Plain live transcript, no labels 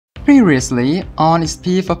Previously on its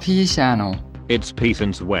P4P channel. It's P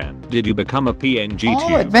since when did you become a PNG All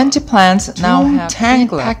tuber? adventure plans now have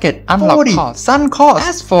Tangler packet unlock cost. Sun cost.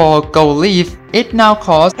 As for Gold Leaf, it now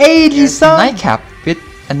costs 80 sun. Nightcap with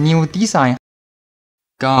a new design.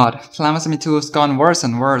 God, Plasma 2's gone worse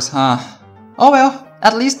and worse, huh? Oh well,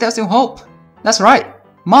 at least there's still hope. That's right,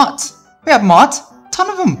 mods. We have mods, ton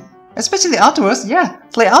of them. Especially outdoors, yeah,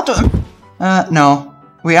 play outdoors. No,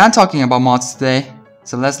 we aren't talking about mods today.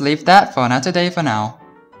 So let's leave that for another day for now.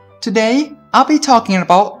 Today, I'll be talking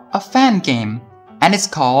about a fan game, and it's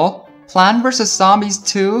called Plants vs Zombies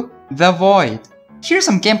 2 The Void. Here's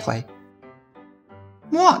some gameplay.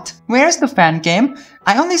 What? Where's the fan game?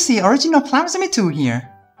 I only see original Plasma 2 here.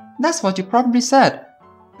 That's what you probably said.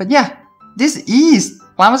 But yeah, this is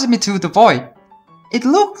Plasma 2 The Void. It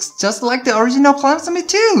looks just like the original Plasma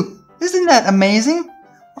 2. Isn't that amazing?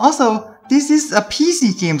 Also, this is a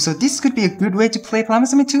PC game, so this could be a good way to play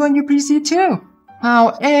Plasma 2 on your PC too.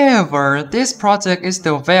 However, this project is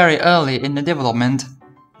still very early in the development.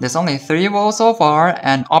 There's only 3 worlds so far,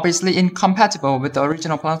 and obviously incompatible with the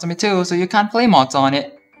original Plasma 2, so you can't play mods on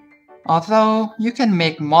it. Although, you can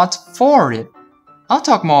make mods for it. I'll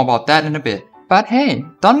talk more about that in a bit. But hey,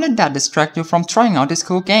 don't let that distract you from trying out this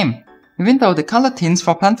cool game. Even though the color tints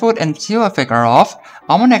for plant food and chill effect are off,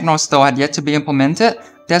 Almanac Node Store had yet to be implemented.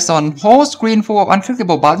 There's a whole screen full of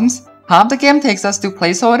unclickable buttons. Half the game takes us to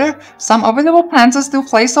placeholder, some available plants are still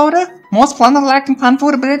placeholder, most plants are lacking plant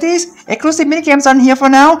food abilities, exclusive minigames aren't here for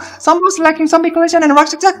now, some was lacking zombie collision and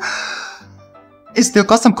rock attack. It's still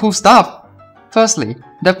got some cool stuff. Firstly,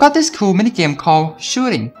 they've got this cool minigame called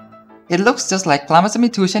Shooting. It looks just like Plasma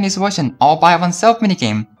 2 Chinese version all by oneself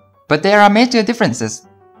minigame, but there are major differences.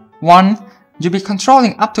 1. You'll be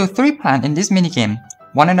controlling up to 3 plants in this minigame,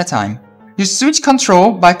 one at a time. You switch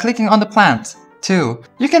control by clicking on the plant. 2.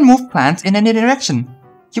 You can move plants in any direction.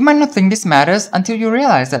 You might not think this matters until you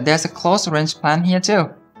realize that there's a close range plant here too.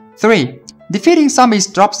 3. Defeating zombies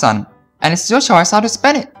drops sun, and it's your choice how to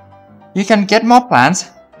spend it. You can get more plants,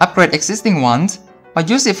 upgrade existing ones, or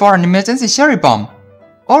use it for an emergency cherry bomb.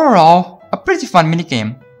 Overall, a pretty fun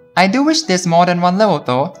minigame. I do wish there's more than 1 level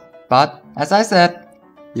though, but as I said,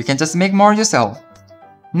 you can just make more yourself.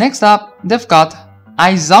 Next up, they've got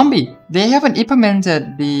iZombie. They haven't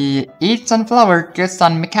implemented the Eat Sunflower Get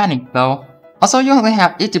Sun mechanic though. Also, you only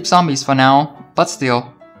have Egypt zombies for now, but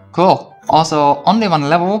still, cool. Also, only 1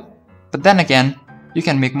 level, but then again, you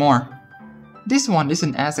can make more. This one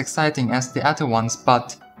isn't as exciting as the other ones,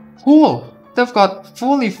 but cool! They've got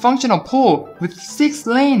fully functional pool with 6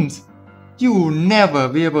 lanes. You will never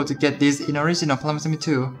be able to get this in original Plasma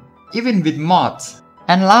 2, even with mods.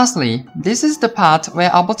 And lastly, this is the part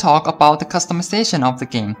where I will talk about the customization of the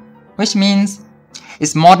game, which means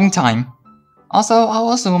it's modding time. Also,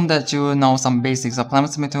 I'll assume that you know some basics of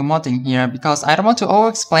Plasma 2 modding here because I don't want to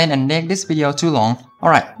over-explain and make this video too long.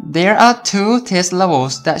 Alright, there are 2 test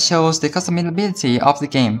levels that shows the customizability of the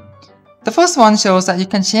game. The first one shows that you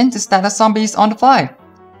can change the stat of zombies on the fly.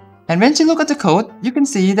 And when you look at the code, you can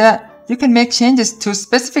see that you can make changes to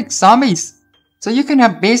specific zombies. So you can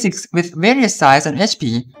have basics with various size and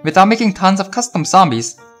HP without making tons of custom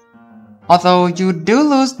zombies. Although you do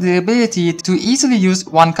lose the ability to easily use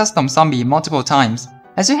one custom zombie multiple times,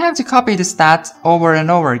 as you have to copy the stats over and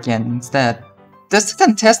over again instead. The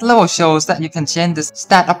second test level shows that you can change the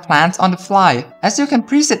stat of plants on the fly, as you can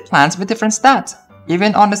preset plants with different stats,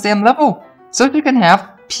 even on the same level. So you can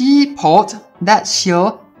have pea pot, that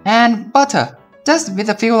shield, and butter, just with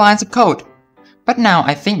a few lines of code. But now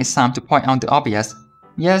I think it's time to point out the obvious.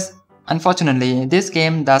 Yes, unfortunately, this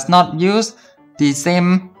game does not use the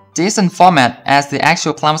same JSON format as the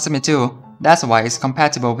actual Plasma 2. That's why it's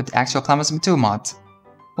compatible with the actual Plasma 2 mods.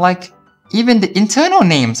 Like, even the internal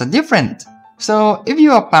names are different. So if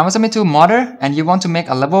you are a Plasma 2 modder and you want to make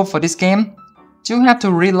a level for this game, you have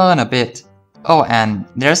to relearn a bit. Oh, and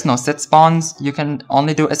there's no set spawns, you can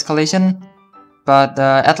only do escalation. But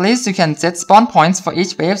at least you can set spawn points for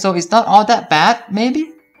each wave, so it's not all that bad,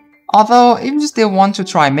 maybe? Although, if you still want to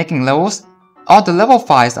try making levels, all the level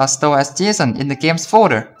files are stored as JSON in the game's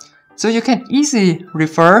folder, so you can easily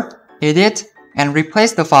refer, edit, and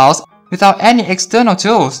replace the files without any external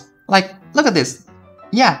tools. Like, look at this.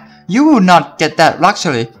 Yeah, you will not get that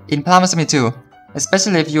luxury in Plasma 2,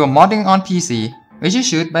 especially if you are modding on PC, which you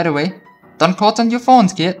should, by the way. Don't code on your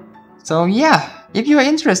phones, kid. So yeah. If you are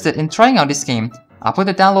interested in trying out this game, I'll put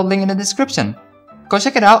the download link in the description. Go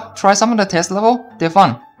check it out, try some of the test level, they're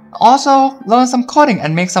fun. Also, learn some coding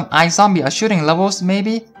and make some iZombie or shooting levels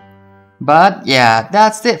maybe. But yeah,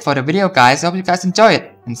 that's it for the video guys, I hope you guys enjoy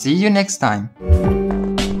it, and see you next time.